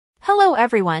Hello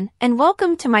everyone, and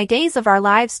welcome to my Days of Our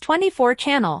Lives 24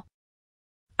 channel.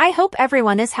 I hope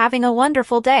everyone is having a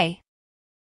wonderful day.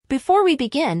 Before we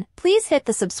begin, please hit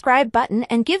the subscribe button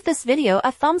and give this video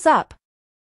a thumbs up.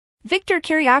 Victor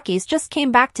Kiriakis just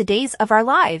came back to Days of Our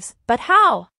Lives, but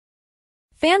how?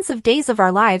 Fans of Days of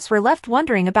Our Lives were left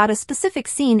wondering about a specific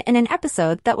scene in an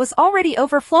episode that was already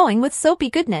overflowing with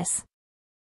soapy goodness.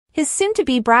 His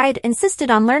soon-to-be bride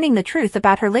insisted on learning the truth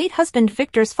about her late husband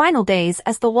Victor's final days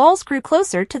as the walls grew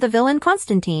closer to the villain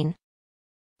Constantine.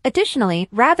 Additionally,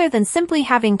 rather than simply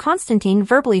having Constantine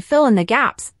verbally fill in the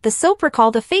gaps, the soap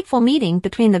recalled a fateful meeting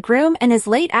between the groom and his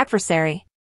late adversary.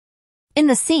 In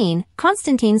the scene,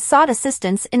 Constantine sought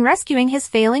assistance in rescuing his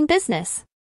failing business.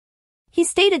 He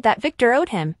stated that Victor owed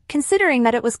him, considering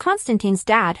that it was Constantine's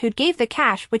dad who gave the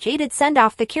cash which aided send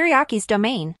off the Kiriakis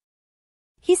domain.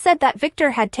 He said that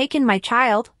Victor had taken my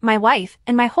child, my wife,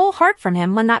 and my whole heart from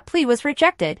him when that plea was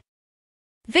rejected.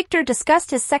 Victor discussed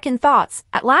his second thoughts,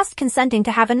 at last consenting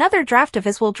to have another draft of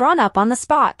his will drawn up on the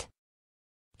spot.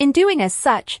 In doing as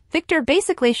such, Victor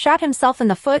basically shot himself in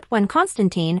the foot when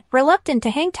Constantine, reluctant to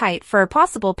hang tight for a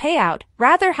possible payout,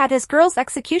 rather had his girl's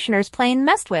executioner's plane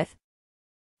messed with.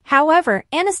 However,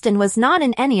 Aniston was not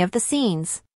in any of the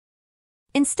scenes.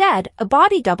 Instead, a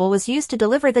body double was used to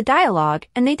deliver the dialogue,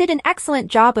 and they did an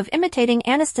excellent job of imitating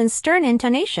Aniston's stern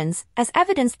intonations, as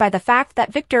evidenced by the fact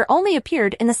that Victor only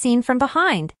appeared in the scene from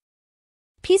behind.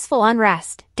 Peaceful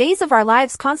unrest. Days of Our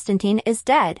Lives. Constantine is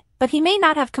dead, but he may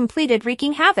not have completed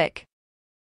wreaking havoc.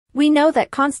 We know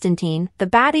that Constantine, the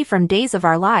baddie from Days of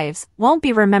Our Lives, won't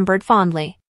be remembered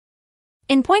fondly.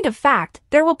 In point of fact,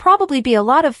 there will probably be a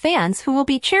lot of fans who will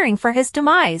be cheering for his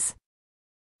demise.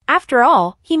 After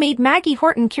all, he made Maggie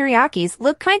Horton Kiriakis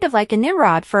look kind of like a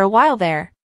Nimrod for a while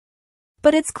there.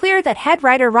 But it's clear that head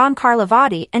writer Ron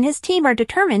Carlivati and his team are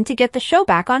determined to get the show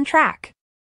back on track.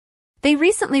 They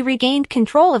recently regained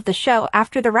control of the show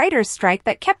after the writers' strike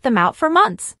that kept them out for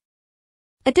months.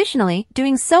 Additionally,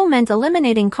 doing so meant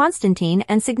eliminating Constantine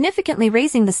and significantly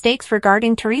raising the stakes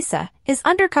regarding Teresa, his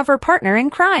undercover partner in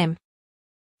crime.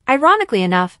 Ironically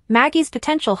enough, Maggie's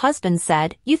potential husband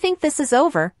said, "You think this is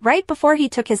over," right before he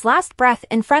took his last breath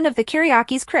in front of the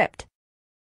Kiriakis crypt.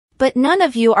 But none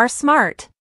of you are smart.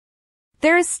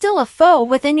 There is still a foe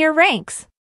within your ranks.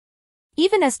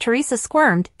 Even as Teresa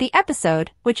squirmed, the episode,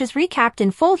 which is recapped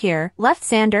in full here, left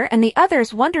Xander and the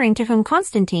others wondering to whom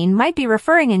Constantine might be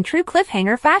referring in true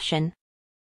cliffhanger fashion.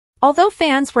 Although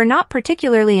fans were not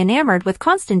particularly enamored with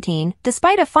Constantine,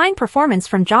 despite a fine performance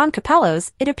from John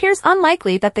Capellos, it appears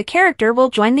unlikely that the character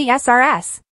will join the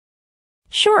SRS.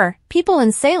 Sure, people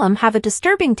in Salem have a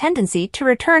disturbing tendency to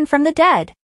return from the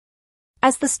dead.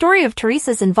 As the story of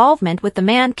Teresa's involvement with the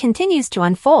man continues to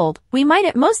unfold, we might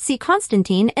at most see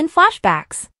Constantine in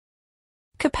flashbacks.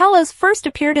 Capellos first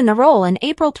appeared in the role in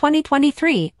April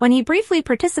 2023 when he briefly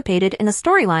participated in a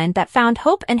storyline that found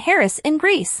Hope and Harris in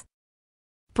Greece.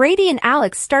 Brady and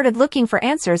Alex started looking for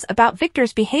answers about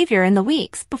Victor's behavior in the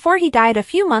weeks before he died a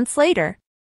few months later.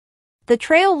 The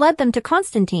trail led them to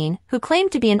Constantine, who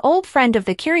claimed to be an old friend of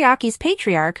the Kiriakis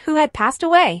patriarch who had passed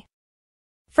away.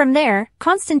 From there,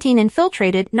 Constantine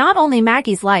infiltrated not only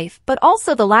Maggie's life but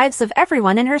also the lives of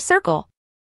everyone in her circle.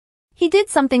 He did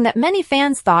something that many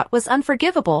fans thought was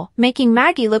unforgivable, making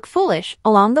Maggie look foolish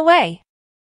along the way.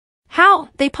 How,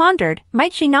 they pondered,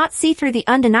 might she not see through the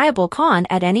undeniable con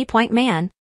at any point man?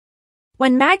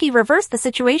 When Maggie reversed the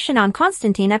situation on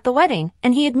Constantine at the wedding,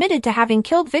 and he admitted to having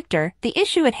killed Victor, the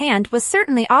issue at hand was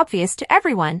certainly obvious to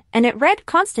everyone, and it read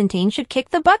Constantine should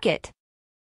kick the bucket.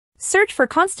 Search for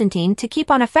Constantine to keep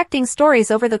on affecting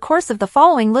stories over the course of the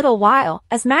following little while,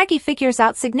 as Maggie figures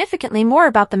out significantly more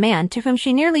about the man to whom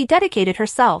she nearly dedicated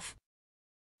herself.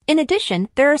 In addition,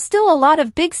 there are still a lot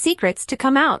of big secrets to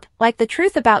come out, like the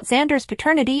truth about Xander's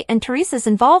paternity and Teresa's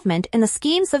involvement in the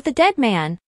schemes of the dead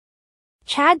man.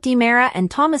 Chad DiMera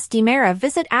and Thomas DiMera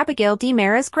visit Abigail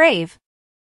DiMera's grave.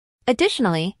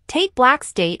 Additionally, Tate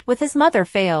Black's date with his mother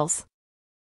fails.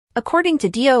 According to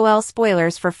DOL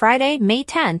spoilers for Friday, May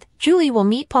 10th, Julie will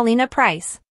meet Paulina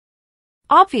Price.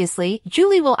 Obviously,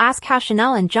 Julie will ask how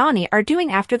Chanel and Johnny are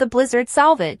doing after the Blizzard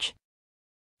salvage.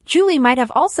 Julie might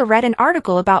have also read an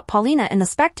article about Paulina in The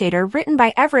Spectator written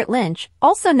by Everett Lynch,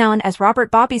 also known as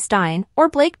Robert Bobby Stein, or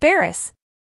Blake Barris.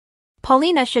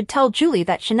 Paulina should tell Julie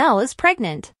that Chanel is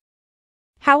pregnant.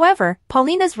 However,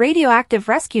 Paulina's radioactive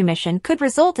rescue mission could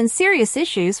result in serious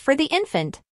issues for the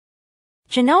infant.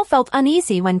 Janelle felt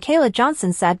uneasy when Kayla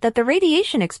Johnson said that the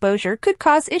radiation exposure could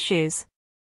cause issues.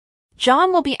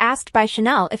 John will be asked by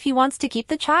Chanel if he wants to keep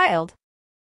the child.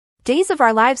 Days of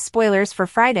Our Lives spoilers for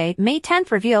Friday, May 10th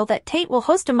reveal that Tate will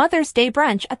host a Mother's Day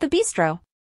brunch at the bistro.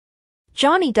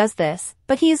 Johnny does this,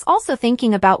 but he is also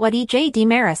thinking about what E.J.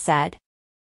 DiMera said.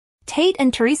 Tate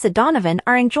and Teresa Donovan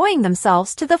are enjoying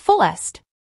themselves to the fullest.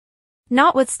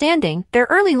 Notwithstanding, their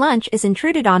early lunch is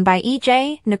intruded on by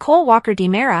E.J., Nicole Walker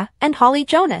DiMera, and Holly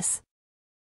Jonas.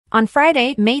 On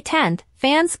Friday, May 10th,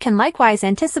 fans can likewise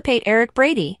anticipate Eric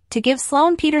Brady to give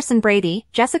Sloane Peterson Brady,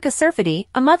 Jessica Surfety,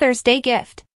 a Mother's Day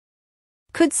gift.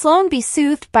 Could Sloane be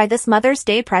soothed by this Mother's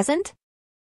Day present?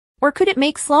 Or could it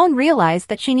make Sloane realize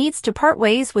that she needs to part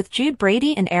ways with Jude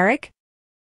Brady and Eric?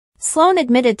 Sloane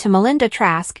admitted to Melinda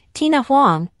Trask, Tina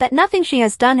Huang, that nothing she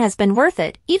has done has been worth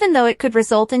it, even though it could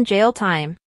result in jail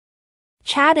time.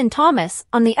 Chad and Thomas,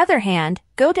 on the other hand,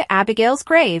 go to Abigail's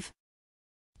grave.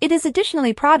 It is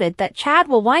additionally prodded that Chad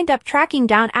will wind up tracking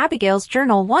down Abigail's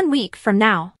journal 1 week from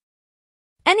now.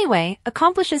 Anyway,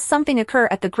 accomplishes something occur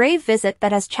at the grave visit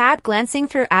that has Chad glancing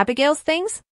through Abigail's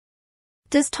things?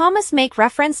 Does Thomas make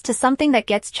reference to something that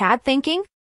gets Chad thinking?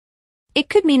 It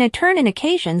could mean a turn in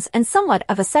occasions and somewhat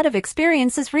of a set of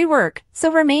experiences rework,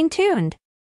 so remain tuned.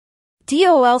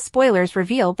 DOL spoilers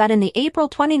reveal that in the April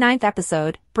 29th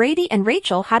episode, Brady and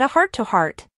Rachel had a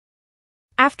heart-to-heart.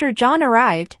 After John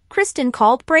arrived, Kristen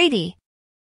called Brady.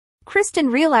 Kristen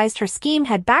realized her scheme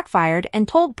had backfired and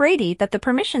told Brady that the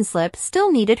permission slip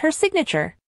still needed her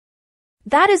signature.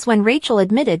 That is when Rachel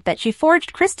admitted that she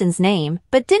forged Kristen's name,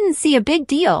 but didn't see a big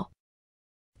deal.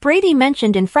 Brady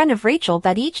mentioned in front of Rachel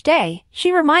that each day,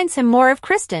 she reminds him more of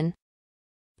Kristen.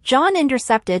 John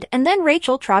intercepted and then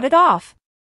Rachel trotted off.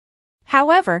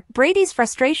 However, Brady's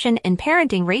frustration in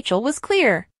parenting Rachel was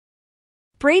clear.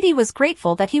 Brady was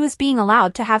grateful that he was being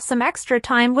allowed to have some extra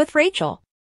time with Rachel.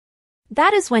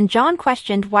 That is when John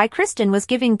questioned why Kristen was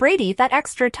giving Brady that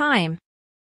extra time.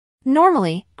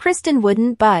 Normally, Kristen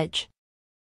wouldn't budge.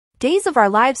 Days of Our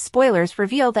Lives spoilers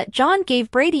reveal that John gave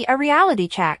Brady a reality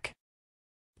check.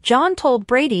 John told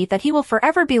Brady that he will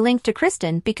forever be linked to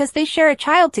Kristen because they share a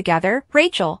child together,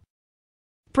 Rachel.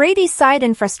 Brady sighed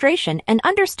in frustration and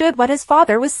understood what his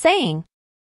father was saying.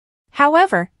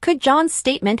 However, could John's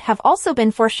statement have also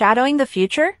been foreshadowing the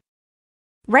future?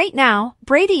 Right now,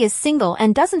 Brady is single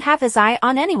and doesn't have his eye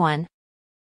on anyone.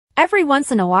 Every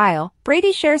once in a while,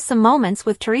 Brady shares some moments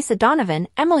with Teresa Donovan,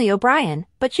 Emily O'Brien,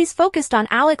 but she's focused on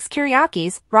Alex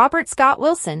Kiriakis, Robert Scott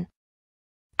Wilson.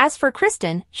 As for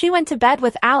Kristen, she went to bed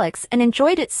with Alex and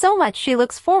enjoyed it so much she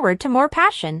looks forward to more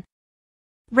passion.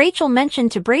 Rachel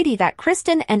mentioned to Brady that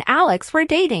Kristen and Alex were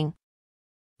dating.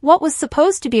 What was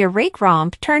supposed to be a rake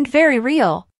romp turned very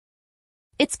real.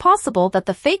 It's possible that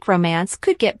the fake romance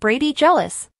could get Brady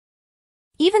jealous.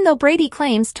 Even though Brady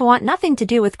claims to want nothing to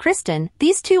do with Kristen,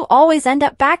 these two always end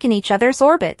up back in each other's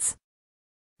orbits.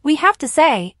 We have to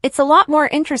say, it's a lot more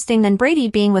interesting than Brady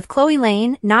being with Chloe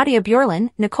Lane, Nadia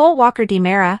Bjorlin, Nicole Walker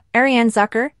DiMera, Ariane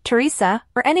Zucker, Teresa,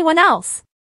 or anyone else.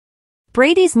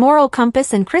 Brady's moral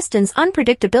compass and Kristen's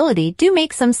unpredictability do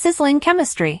make some sizzling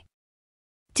chemistry.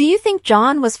 Do you think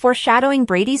John was foreshadowing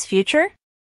Brady's future?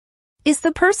 Is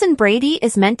the person Brady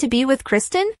is meant to be with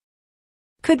Kristen?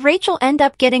 Could Rachel end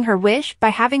up getting her wish by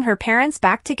having her parents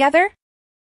back together?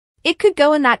 It could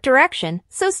go in that direction,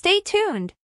 so stay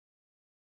tuned.